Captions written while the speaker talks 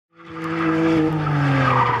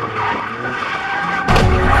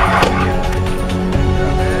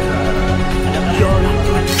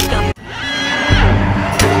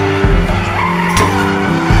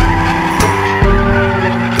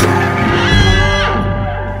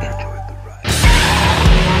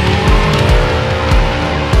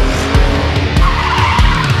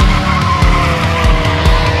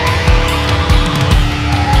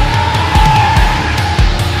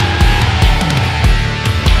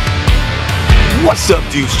What's up,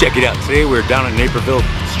 dudes? Check it out. Today we're down in Napierville,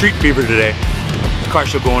 Streetfever today. Car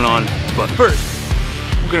show going on. But first,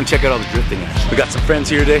 we're gonna check out all the drifting action. We got some friends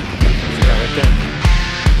here today. Right there.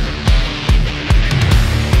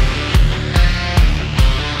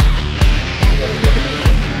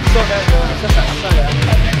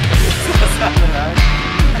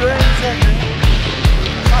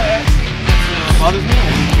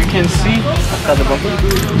 You can see the bumper.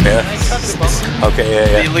 Yeah. Okay, yeah.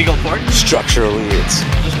 The illegal part. Structurally, it's...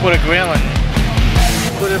 Just put a grill on it.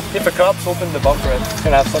 If a cop's open the bumper, it's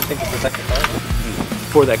gonna have something to protect the car.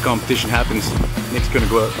 Before that competition happens, Nick's gonna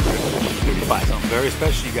go out and maybe buy something very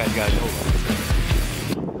special. You guys gotta know.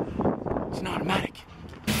 It's an automatic.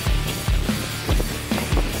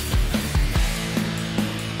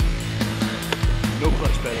 No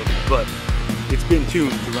clutch pedal, but it's been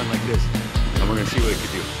tuned to run like this. And we're gonna see what it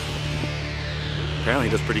can do. Apparently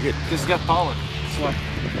it does pretty good. This has got power. So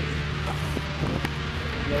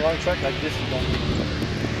in a long track like this, you don't need it.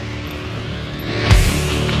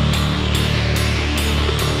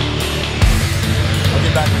 I'll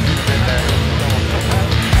get back with you right there.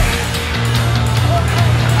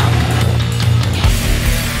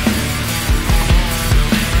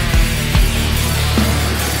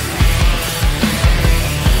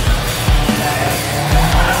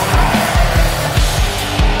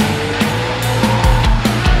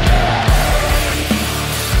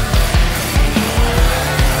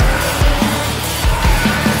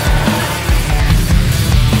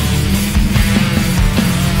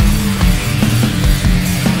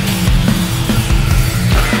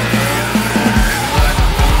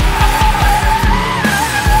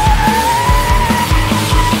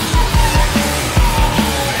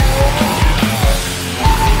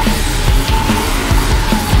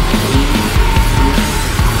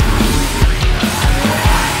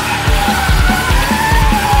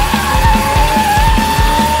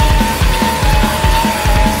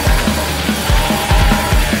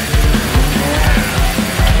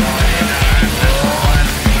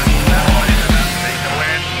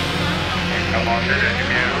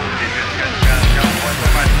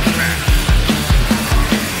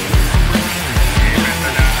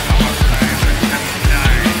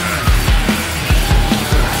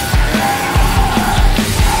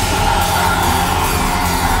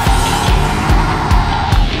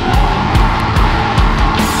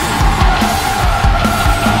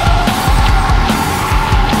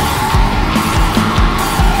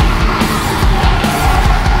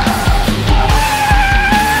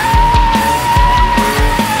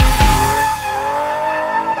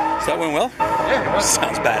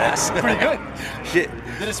 Sounds badass. Pretty good. Shit.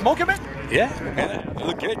 Did it smoke a bit? Yeah, it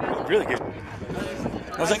looked good. It looked really good.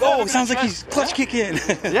 I was like, oh, it sounds like he's clutch kicking.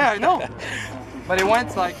 Yeah, I know. But it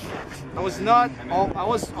went like, I was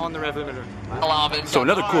on the rev limiter. So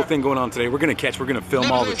another cool thing going on today, we're gonna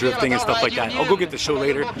film all the drifting and stuff like that. I'll go get the show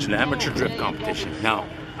later. It's an amateur drift competition. Now,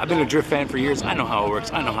 I've been a drift fan for years. I know how it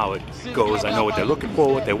works. I know how it goes. I know what they're looking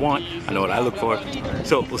for, what they want. I know what I look for.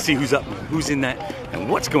 So we'll see who's up, who's in that, and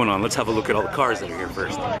what's going on. Let's have a look at all the cars that are here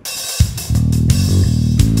first.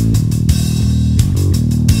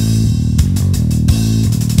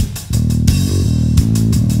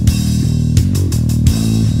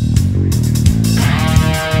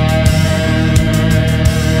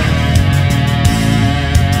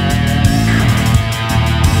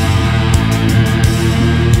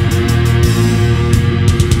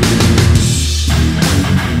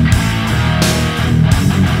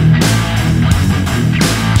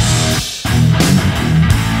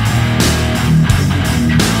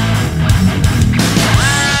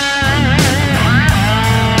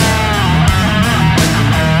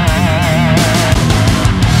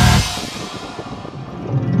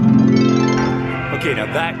 Okay, now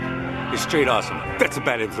that is straight awesome. That's a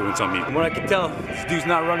bad influence on me. From what I can tell, this dude's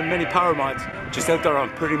not running many power mods, just out there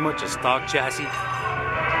on pretty much a stock chassis.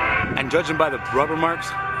 And judging by the rubber marks,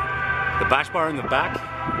 the bash bar in the back,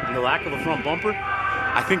 and the lack of a front bumper,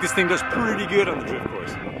 I think this thing does pretty good on the drift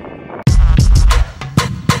course.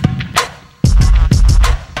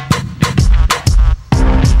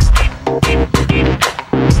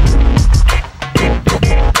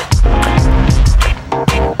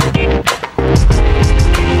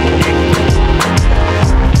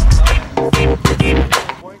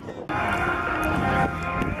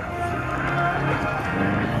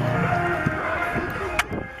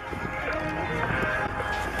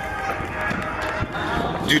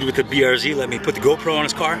 Dude with the BRZ let me put the GoPro on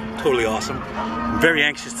his car. Totally awesome. I'm very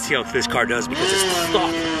anxious to see how this car does because it's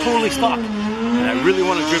stock, totally stock. And I really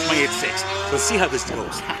want to drift my 8.6. So let's see how this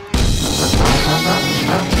goes.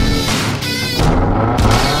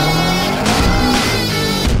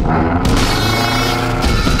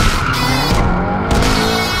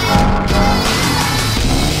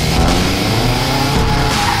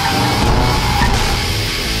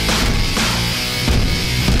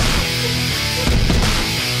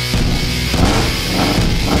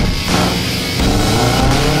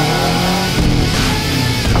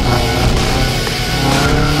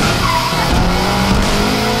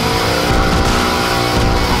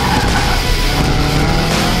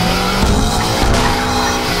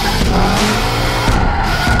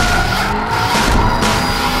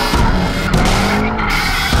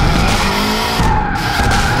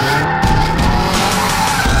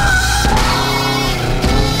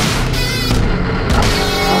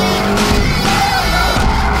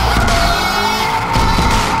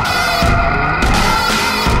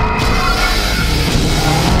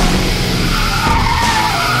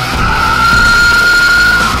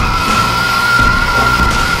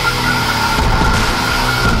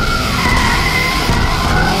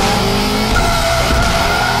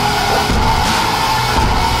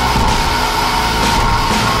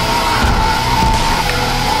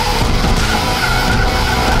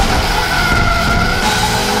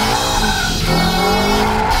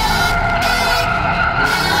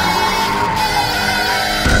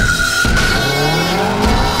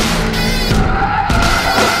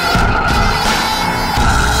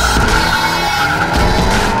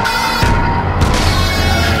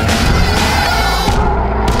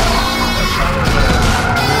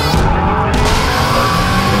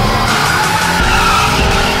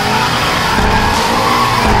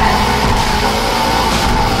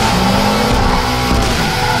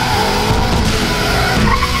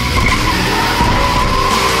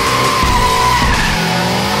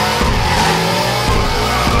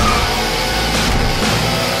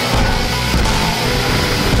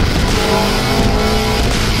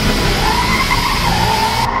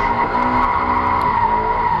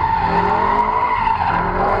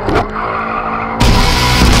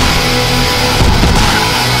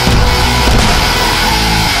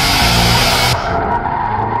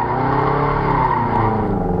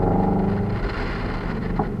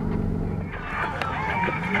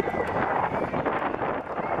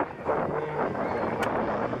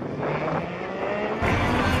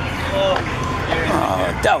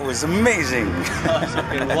 was amazing.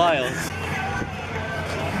 Fucking wild.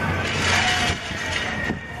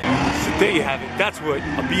 So there you have it. That's what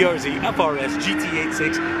a BRZ FRS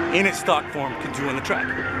GT86 in its stock form can do on the track.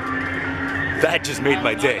 That just made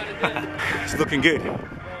my day. It's looking good.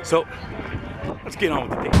 So let's get on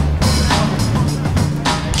with the day.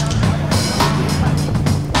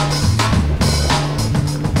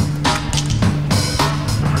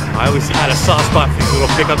 I always had a soft spot for these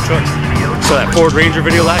little pickup trucks. So that Ford Ranger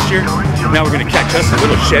video last year, now we're gonna catch us a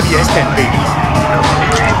little Chevy S10 baby.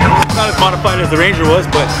 Not as modified as the Ranger was,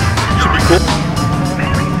 but should be cool.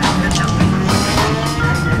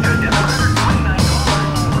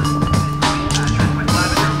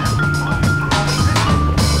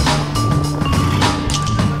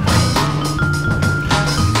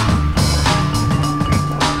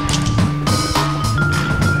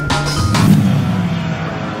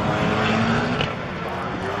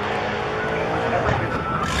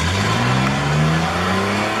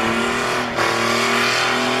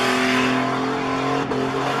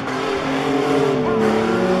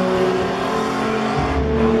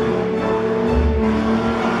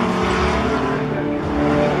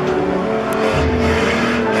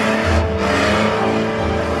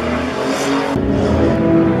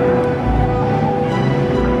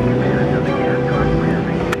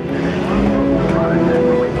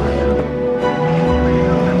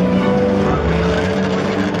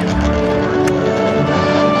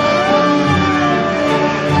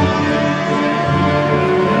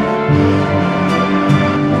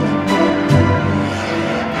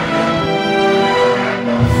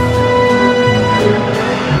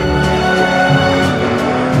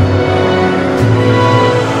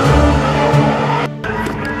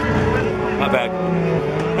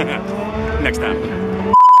 Next time.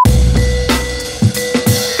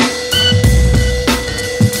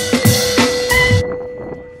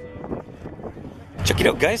 Check it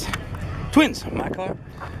out, guys. Twins. My car,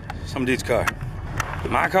 some dude's car.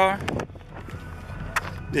 My car,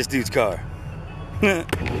 this dude's car.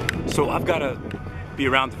 So I've got to be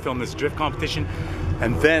around to film this drift competition,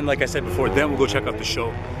 and then, like I said before, then we'll go check out the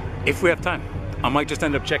show if we have time. I might just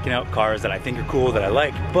end up checking out cars that I think are cool, that I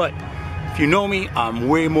like, but if you know me, I'm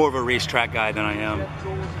way more of a racetrack guy than I am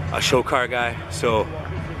a show car guy. So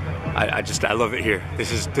I love it here.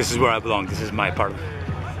 This is where I belong. This is my part.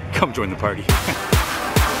 Come join the party.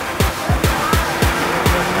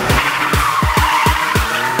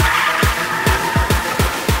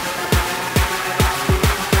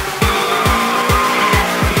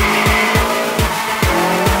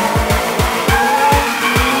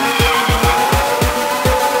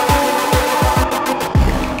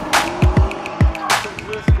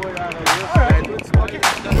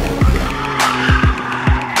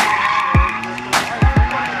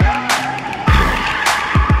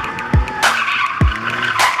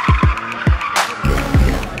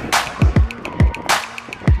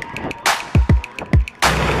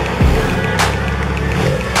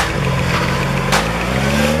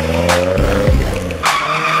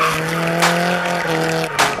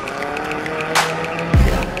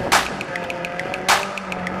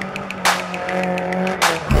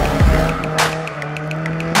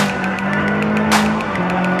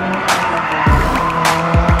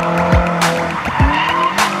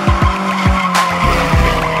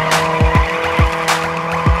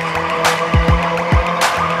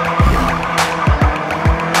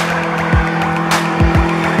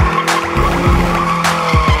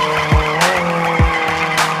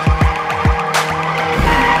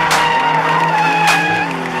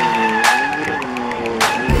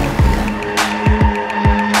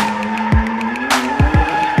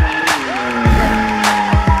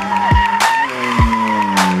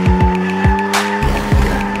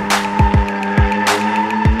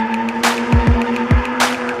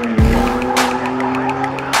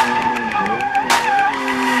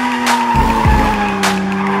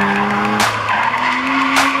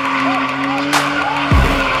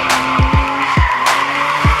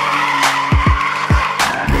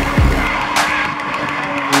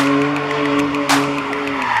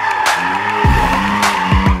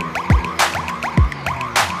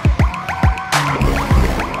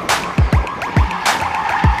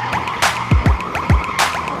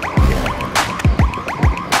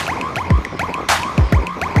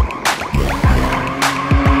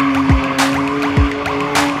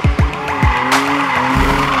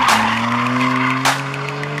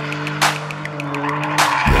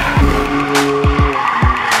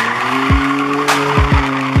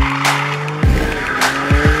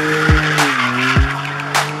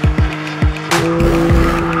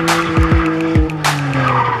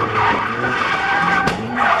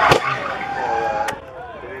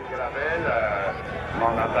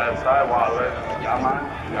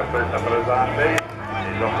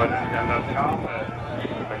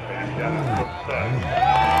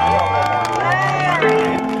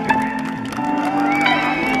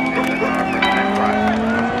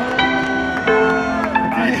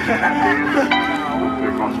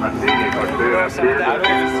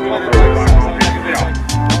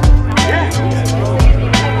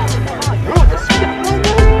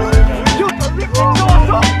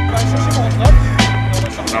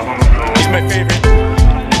 He's my favorite.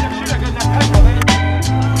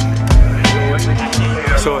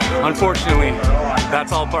 So unfortunately,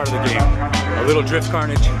 that's all part of the game. A little drift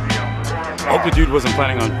carnage. I hope the dude wasn't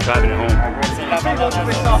planning on driving it home.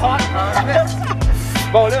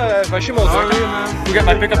 Bon là, je vais chez mon truc. You got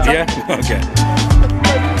my pickup truck? Yeah? Okay.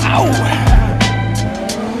 Ow!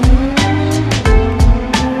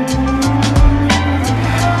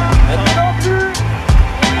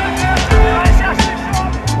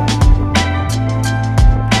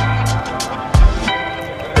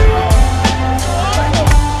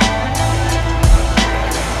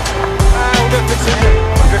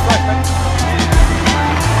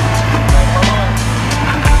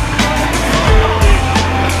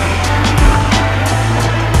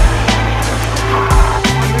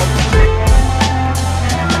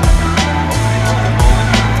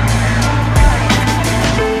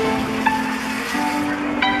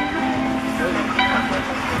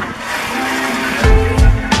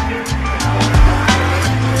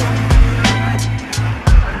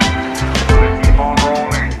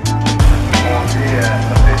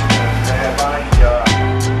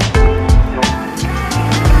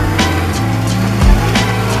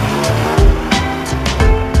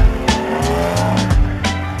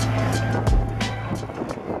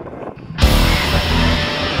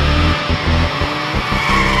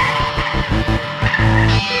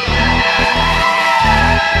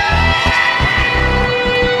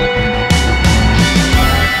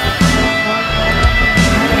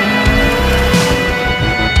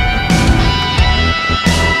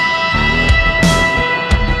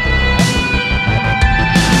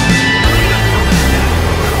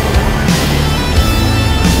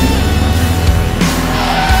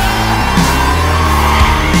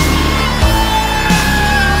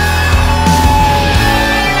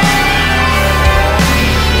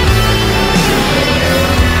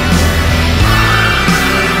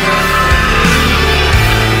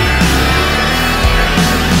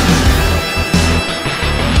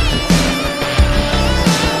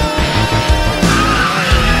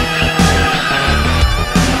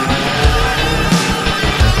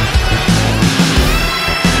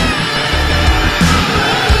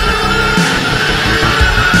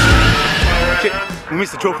 We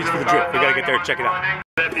missed the trophies for the drift. We gotta get there and check it out.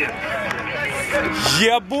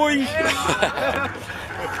 Yeah, boy!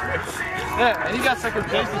 Yeah, and he got second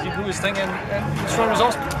place because he blew his thing and his front was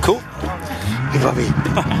awesome. Cool. Hey, Bobby.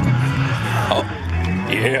 Oh,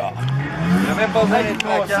 yeah.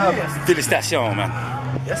 Félicitations, man.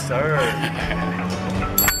 Yes, sir.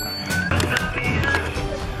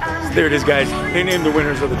 So there it is, guys. They named the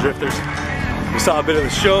winners of the drifters. We saw a bit of the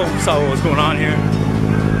show, saw what was going on here.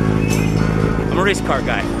 I'm a race car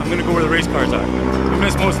guy. I'm gonna go where the race cars are. We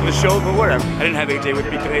missed most of the show, but whatever. I didn't have AJ with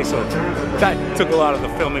me today, so that took a lot of the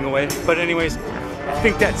filming away. But anyways, I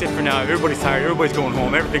think that's it for now. Everybody's tired, everybody's going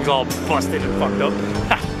home, everything's all busted and fucked up.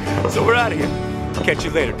 So we're out of here. Catch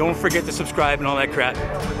you later. Don't forget to subscribe and all that crap.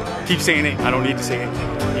 Keep saying it. I don't need to say it.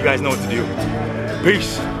 You guys know what to do.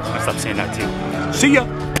 Peace. I stopped saying that too. See ya.